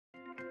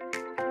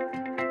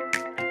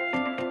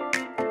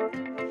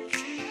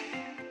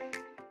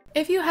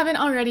If you haven't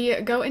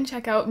already, go and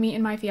check out me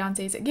and my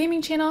fiance's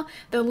gaming channel.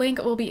 The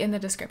link will be in the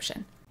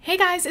description. Hey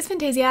guys, it's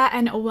Fantayzia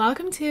and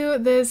welcome to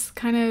this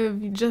kind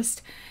of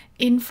just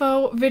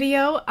info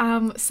video.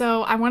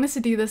 So I wanted to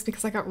do this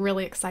because I got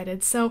really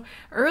excited. So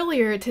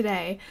earlier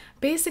today,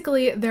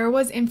 basically there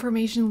was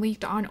information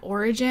leaked on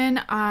Origin.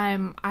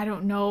 I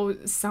don't know,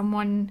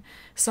 someone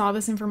saw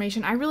this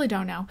information. I really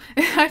don't know.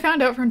 I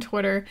found out from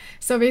Twitter.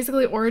 So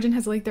basically Origin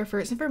has leaked their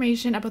first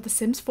information about the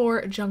Sims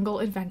 4 Jungle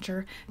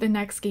Adventure, the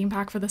next game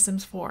pack for the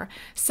Sims 4.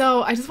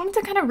 So I just wanted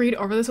to kind of read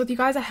over this with you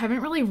guys. I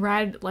haven't really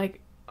read like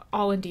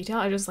all in detail.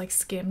 I just like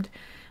skimmed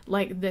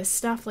like this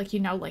stuff, like, you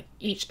know, like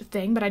each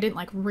thing, but I didn't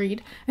like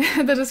read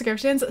the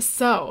descriptions.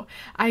 So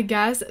I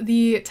guess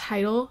the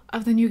title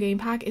of the new game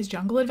pack is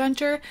Jungle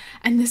Adventure,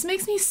 and this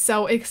makes me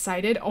so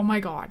excited. Oh my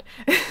god.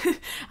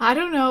 I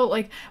don't know,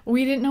 like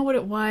we didn't know what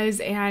it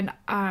was, and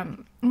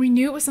we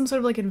knew it was some sort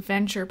of like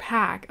adventure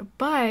pack,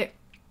 but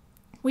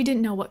we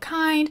didn't know what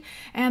kind,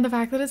 and the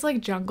fact that it's like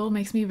jungle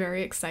makes me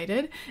very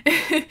excited.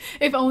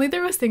 If only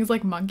there was things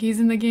like monkeys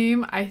in the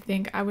game, I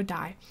think I would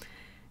die.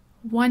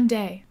 One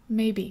day,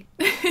 maybe.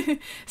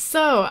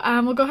 So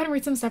we'll go ahead and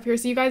read some stuff here.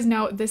 So you guys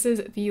know this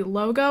is the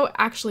logo.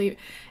 Actually,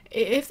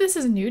 if this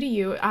is new to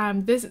you,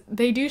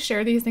 they do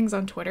share these things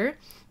on Twitter.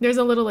 There's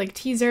a little like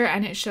teaser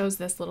and it shows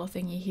this little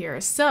thingy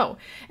here. So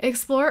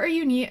explore a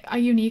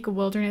unique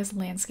wilderness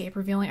landscape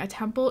revealing a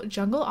temple,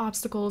 jungle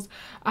obstacles,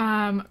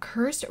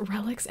 cursed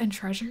relics and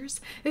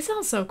treasures. This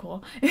sounds so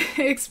cool.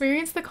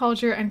 Experience the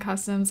culture and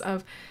customs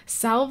of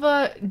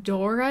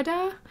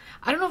Salvadorada.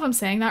 I don't know if I'm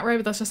saying that right,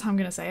 but that's just how I'm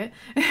gonna say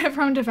it.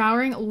 From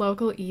devouring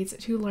local eats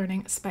to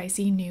learning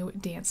spicy new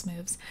dance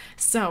moves.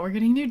 So we're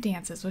getting new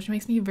dances, which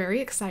makes me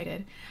very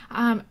excited.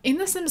 In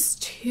The Sims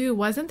 2,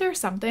 wasn't there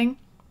something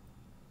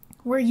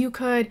where you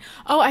could,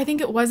 oh, I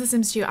think it was The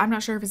Sims 2. I'm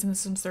not sure if it's in The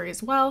Sims 3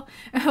 as well,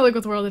 like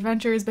with World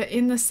Adventures, but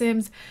in The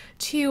Sims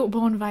 2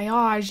 Bon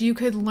Voyage, you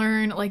could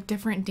learn like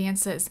different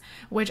dances,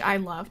 which I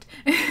loved.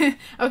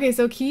 Okay,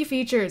 so key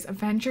features: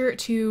 venture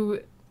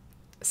to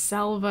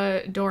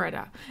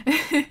Salvadorada.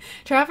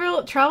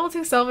 Travel to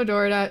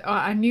Salvadorada,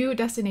 a new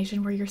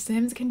destination where your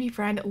Sims can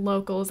befriend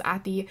locals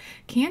at the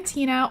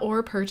cantina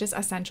or purchase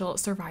essential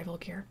survival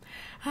gear.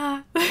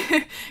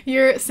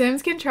 Your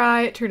Sims can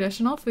try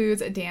traditional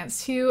foods,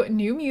 dance to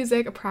new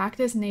music,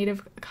 practice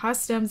native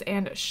customs,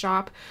 and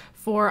shop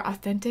for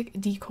authentic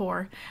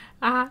decor.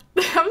 I'm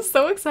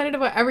so excited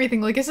about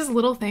everything. Like, it's just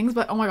little things,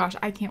 but oh my gosh,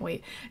 I can't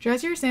wait.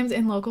 Dress your Sims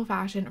in local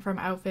fashion, from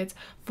outfits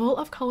full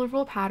of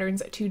colorful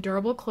patterns to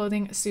durable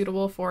clothing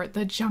suitable for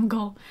the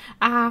jungle.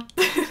 I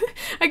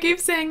keep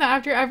saying that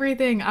after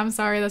everything. I'm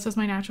sorry, that's just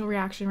my natural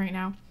reaction right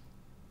now.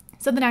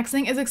 So the next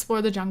thing is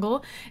explore the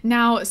jungle.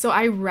 Now, so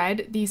I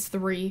read these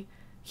three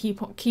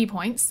key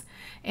points,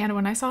 and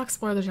when I saw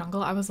explore the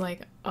jungle, I was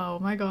like, oh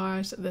my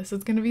gosh, this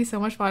is gonna be so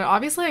much fun.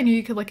 Obviously I knew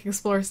you could like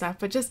explore stuff,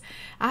 but just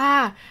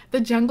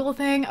the jungle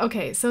thing.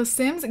 Okay, so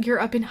Sims gear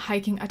up in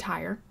hiking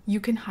attire.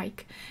 You can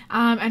hike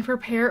and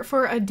prepare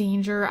for a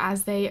danger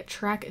as they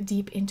trek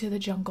deep into the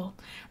jungle,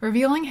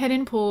 revealing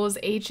hidden pools,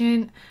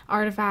 ancient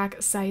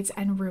artifact sites,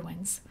 and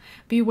ruins.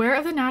 Beware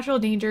of the natural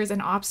dangers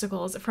and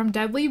obstacles, from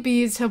deadly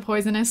bees to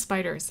poisonous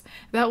spiders,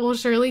 that will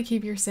surely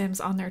keep your Sims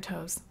on their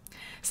toes.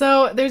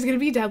 So there's going to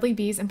be deadly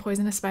bees and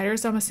poisonous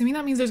spiders, so I'm assuming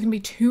that means there's going to be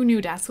 2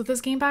 new deaths with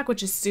this game pack,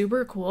 which is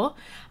super cool.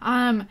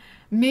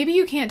 Maybe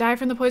you can't die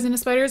from the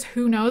poisonous spiders,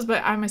 who knows,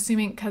 but I'm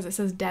assuming, because it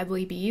says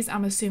deadly bees,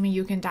 I'm assuming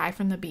you can die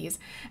from the bees.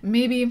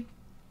 Maybe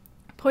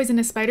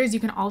poisonous spiders, you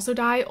can also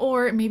die,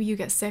 or maybe you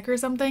get sick or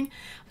something.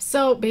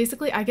 So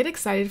basically I get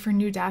excited for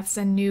new deaths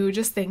and new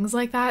just things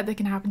like that that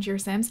can happen to your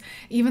Sims.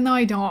 Even though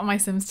I don't want my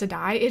Sims to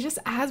die, it just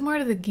adds more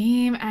to the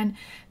game. And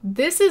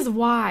this is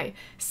why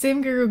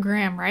Sim Guru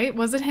Graham, right?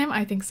 Was it him?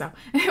 I think so.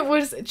 It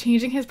was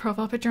changing his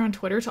profile picture on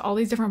Twitter to all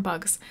these different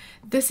bugs.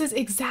 This is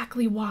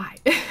exactly why.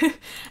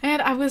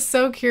 And I was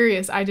so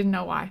curious. I didn't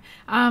know why.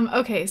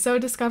 Okay, so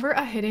discover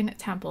a hidden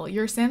temple.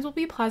 Your Sims will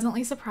be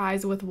pleasantly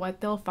surprised with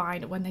what they'll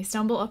find when they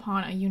stumble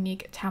upon a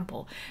unique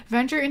temple.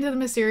 Venture into the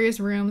mysterious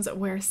rooms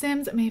where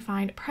Sims may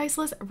find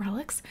priceless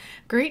relics,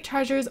 great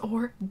treasures,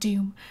 or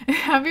doom.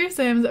 Have your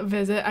Sims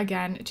visit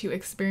again to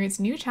experience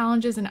new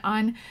challenges and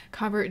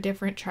uncover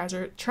different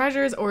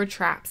treasures or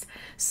traps.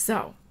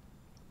 So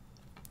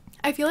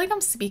I feel like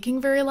I'm speaking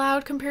very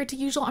loud compared to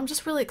usual. I'm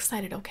just really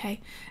excited, okay?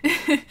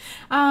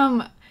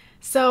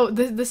 So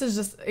this is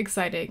just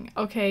exciting.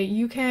 Okay,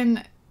 you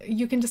can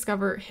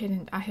discover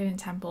a hidden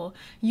temple.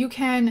 You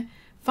can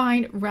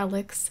find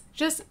relics.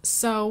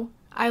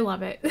 I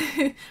love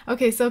it.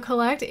 Okay, so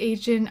collect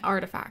ancient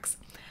artifacts.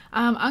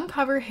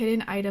 Uncover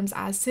hidden items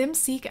as Sims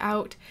seek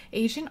out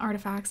ancient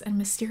artifacts and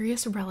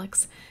mysterious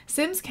relics.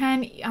 Sims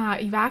can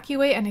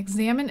evacuate and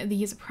examine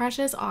these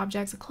precious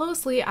objects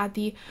closely at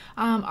the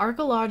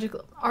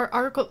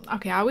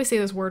okay, I always say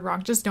this word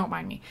wrong, just don't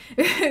mind me,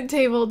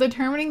 table,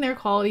 determining their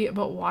quality,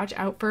 but watch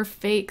out for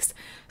fakes.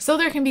 So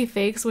there can be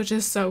fakes, which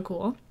is so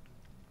cool.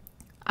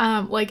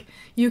 Like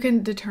you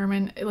can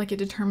determine, like it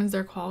determines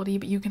their quality,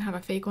 but you can have a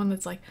fake one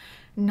that's like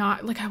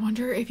not, like I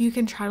wonder if you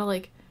can try to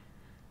like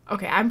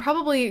Okay, I'm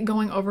probably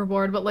going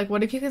overboard, but like,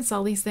 what if you can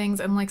sell these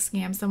things and like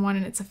scam someone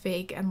and it's a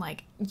fake and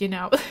like, you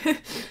know,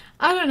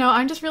 I don't know.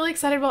 I'm just really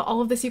excited about all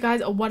of this, you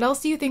guys. What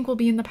else do you think will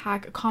be in the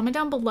pack? Comment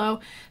down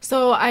below.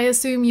 So I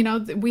assume, you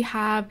know, we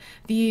have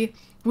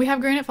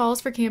Granite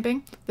Falls for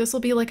camping. This will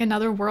be like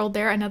another world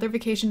there, another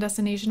vacation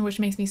destination, which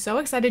makes me so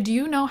excited. Do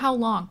you know how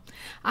long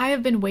I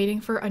have been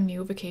waiting for a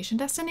new vacation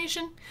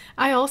destination?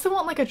 I also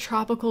want like a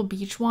tropical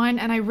beach one,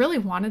 and I really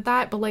wanted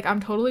that, but like I'm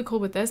totally cool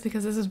with this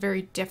because this is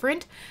very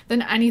different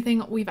than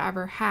anything we've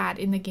ever had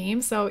in the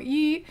game. So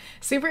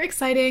super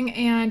exciting.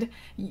 And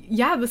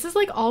yeah, this is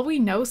like all we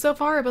know so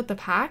far about the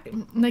pack.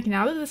 Like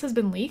now that this has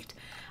been leaked,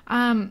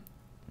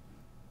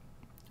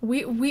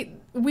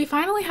 we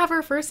finally have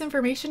our first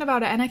information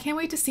about it, and I can't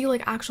wait to see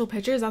like actual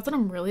pictures. That's what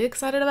I'm really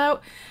excited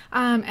about.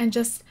 And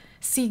just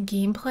see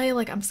gameplay.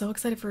 Like I'm so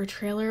excited for a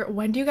trailer.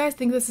 When do you guys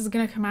think this is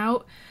gonna come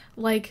out?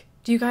 Like,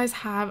 do you guys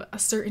have a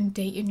certain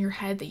date in your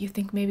head that you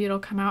think maybe it'll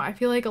come out? I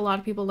feel like a lot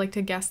of people like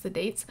to guess the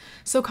dates.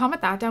 So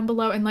comment that down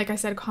below. And like I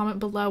said, comment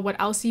below what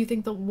else do you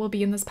think that will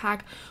be in this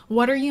pack?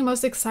 What are you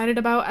most excited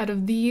about out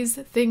of these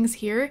things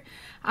here?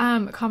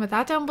 Comment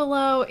that down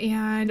below.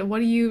 And what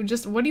do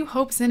you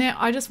hope's in it?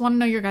 I just want to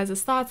know your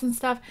guys' thoughts and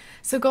stuff.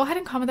 So go ahead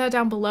and comment that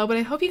down below. But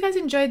I hope you guys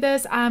enjoyed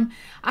this.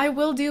 I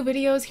will do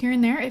videos here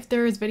and there if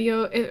there's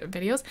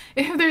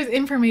if there's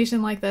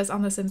information like this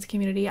on the Sims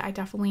community. I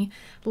definitely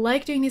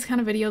like doing these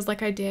kind of videos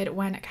like I did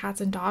when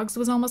Cats and Dogs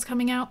was almost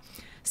coming out.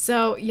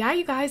 So yeah,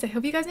 you guys, I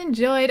hope you guys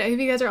enjoyed. I hope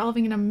you guys are all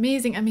having an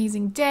amazing,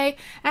 amazing day.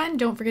 And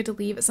don't forget to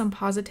leave some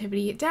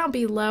positivity down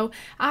below.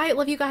 I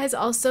love you guys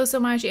all so, so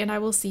much, and I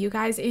will see you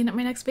guys in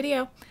my next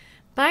video.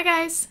 Bye,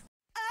 guys.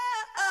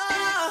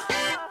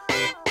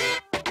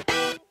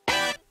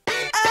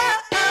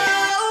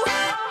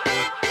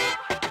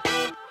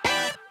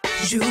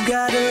 You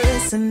gotta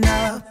listen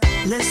up,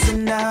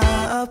 listen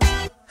up.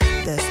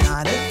 There's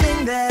not a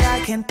thing that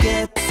I can't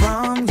get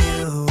from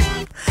you.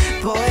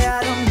 Boy, I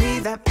don't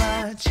need that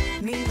much,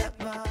 need that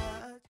much.